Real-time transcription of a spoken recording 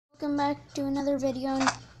welcome back to another video.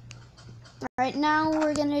 Right now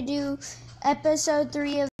we're gonna do episode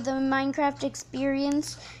 3 of the Minecraft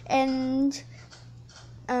experience, and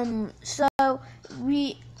so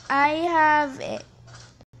I have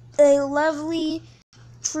a lovely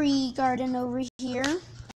tree garden over here,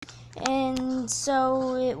 and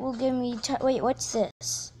so it will give me wait, what's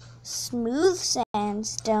this? Smooth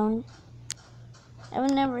sandstone.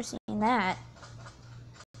 I've never seen that.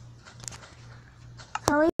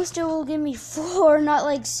 At least it will give me 4, not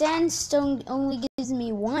like sandstone only gives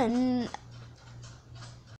me 1.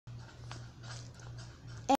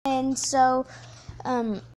 And so,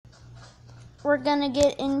 we're gonna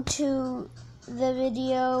get into the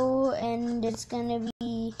video, and it's gonna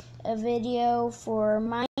be a video for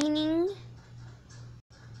mining.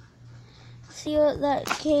 See that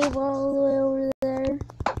cable all the way over there?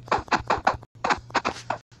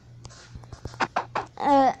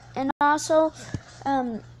 And also,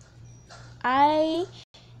 I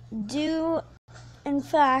do in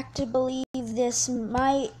fact believe this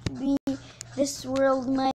world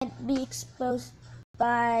might be exposed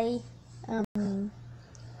by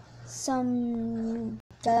some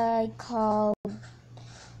guy called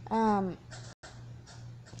I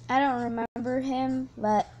don't remember him,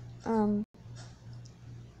 but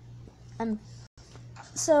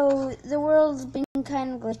so the world's been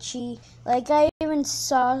kind of glitchy. Like, I even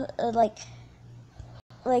saw like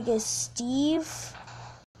a Steve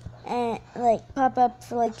and pop up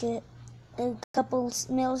for like a couple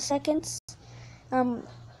milliseconds,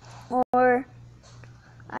 or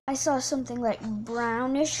I saw something like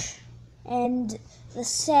brownish, and the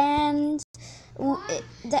sand,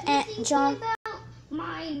 the ant John.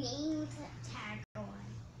 My name tag on.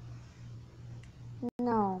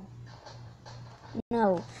 No.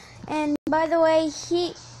 And by the way,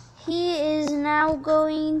 he is now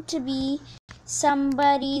going to be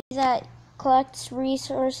somebody that collects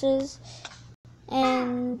resources,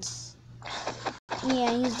 and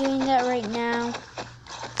yeah, he's doing that right now.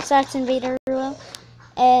 Saxon Vader will.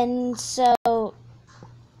 And so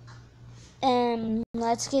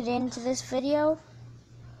let's get into this video.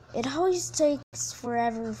 It always takes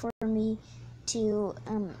forever for me to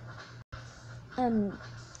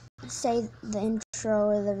say the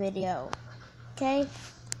intro of the video. Okay?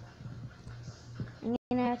 I'm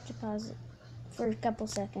gonna have to pause it for a couple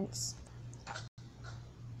seconds.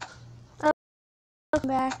 Welcome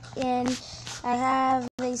back, and I have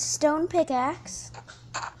a stone pickaxe,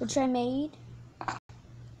 which I made,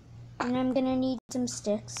 and I'm gonna need some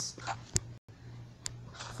sticks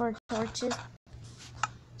for torches.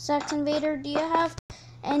 Saxon Vader, do you have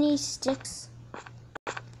any sticks?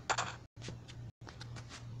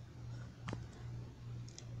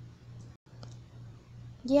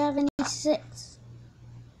 Do you have any sticks?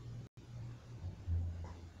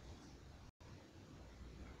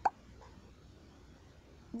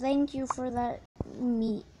 Thank you for that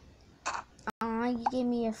meat. Aw, you gave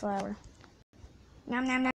me a flower. Nom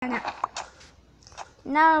nom nom nom.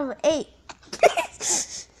 Now 8.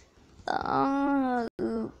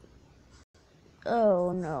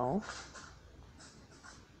 Oh no.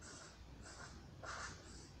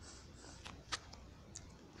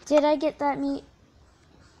 Did I get that meat?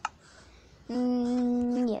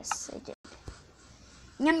 Yes, I did.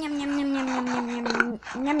 Yum yum yum yum yum yum yum yum yum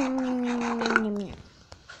yum yum yum yum yum.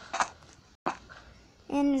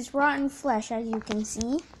 And it's rotten flesh, as you can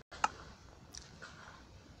see.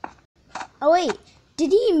 Oh wait,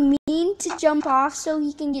 did he mean to jump off so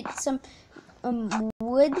he can get some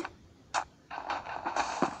wood?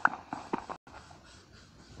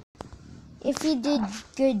 If he did,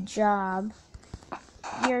 good job.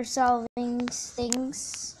 You're solving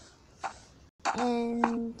things,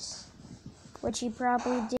 and which he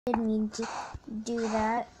probably did mean to do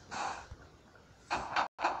that.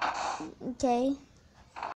 Okay.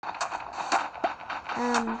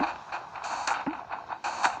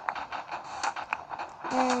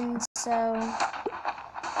 And so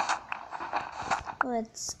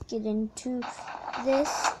let's get into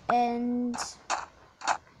this, and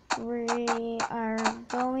we are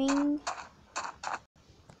going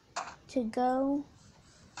to go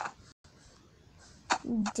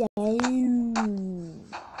down.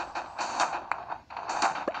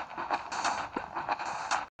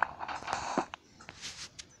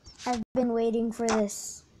 I've been waiting for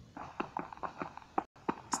this.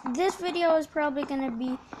 This video is probably going to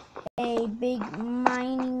be a big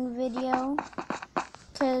mining video,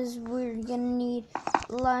 because we're going to need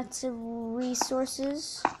lots of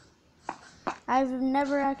resources. I've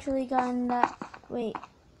never actually gotten that. Wait,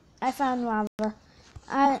 I found lava.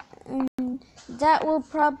 That will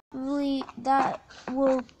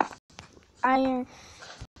iron.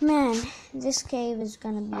 Man, this cave is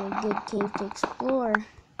gonna be a good cave to explore.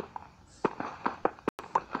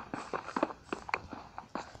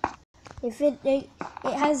 If it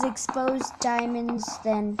has exposed diamonds,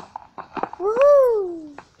 then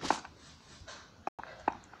woohoo!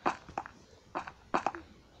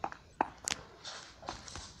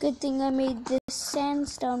 Good thing I made this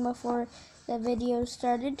sandstone before the video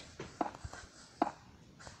started.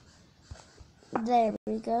 There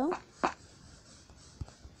we go.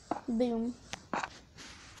 Boom.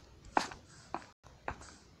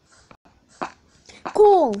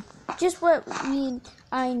 Cool! Just what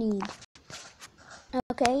I need.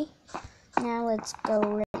 Okay, now let's go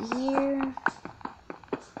right here.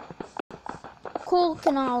 Coal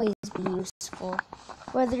can always be useful.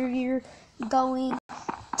 Whether you're going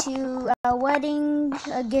to a wedding,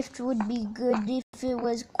 a gift would be good if it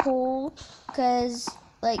was coal, because,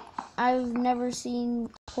 like, I've never seen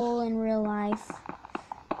coal in real life.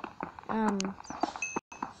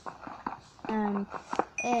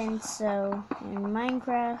 And so in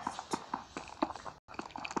Minecraft,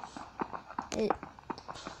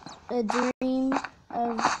 a dream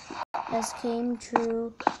of us came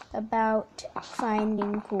true about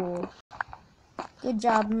finding coal. Good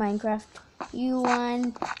job, Minecraft. You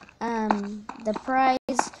won the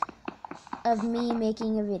prize of me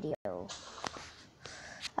making a video.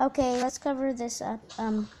 Okay, let's cover this up.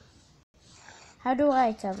 How do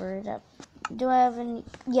I cover it up? Do I have any?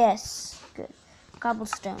 Yes, good.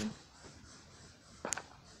 Cobblestone.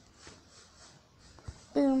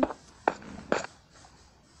 Boom.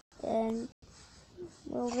 And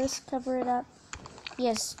will this cover it up?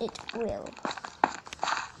 Yes, it will.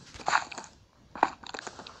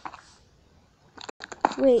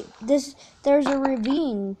 Wait, there's a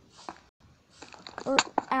ravine. Oh,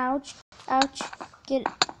 ouch, ouch, get it.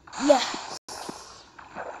 Yes.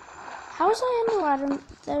 How is I underwater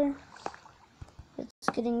there? It's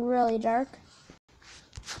getting really dark.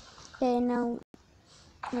 Okay, now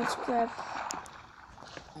let's grab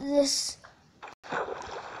this.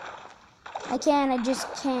 I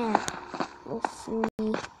just can't. Hopefully.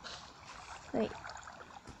 Wait.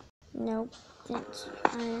 Nope, it's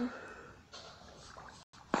iron.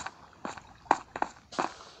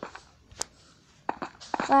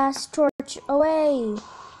 Last torch away.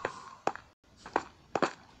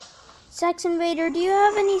 Saxon Vader, do you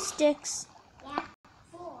have any sticks? Yeah,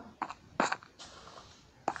 4.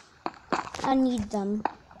 I need them.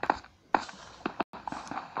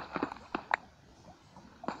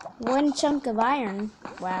 1 chunk of iron.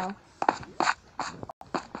 Wow.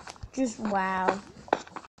 Just wow.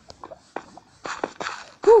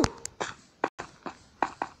 Whew.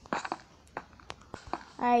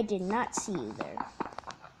 I did not see you there.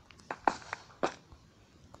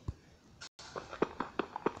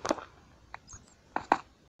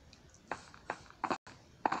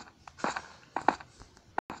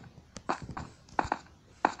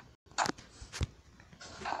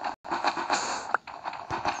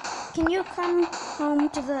 Can you come home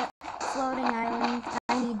to the floating island?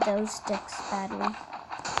 I need those sticks badly.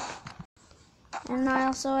 And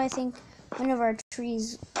I think one of our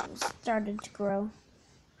trees started to grow.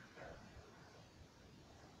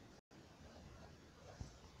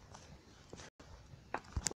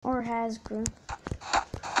 Or has grown.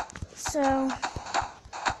 So,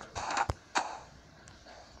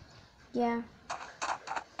 yeah.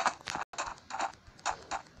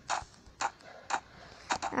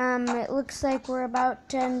 It looks like we're about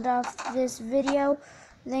to end off this video.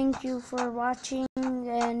 Thank you for watching,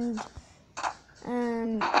 and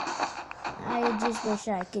I just wish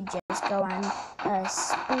I could just go on a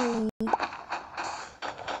spree.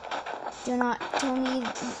 Do not tell me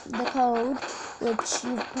the code, which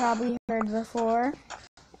you've probably heard before,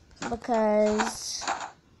 because,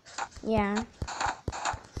 yeah,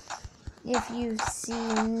 if you've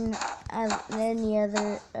seen any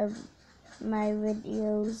other of my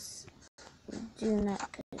videos, do not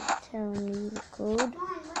tell me the code.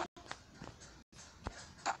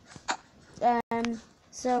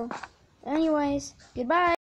 So, anyways, goodbye.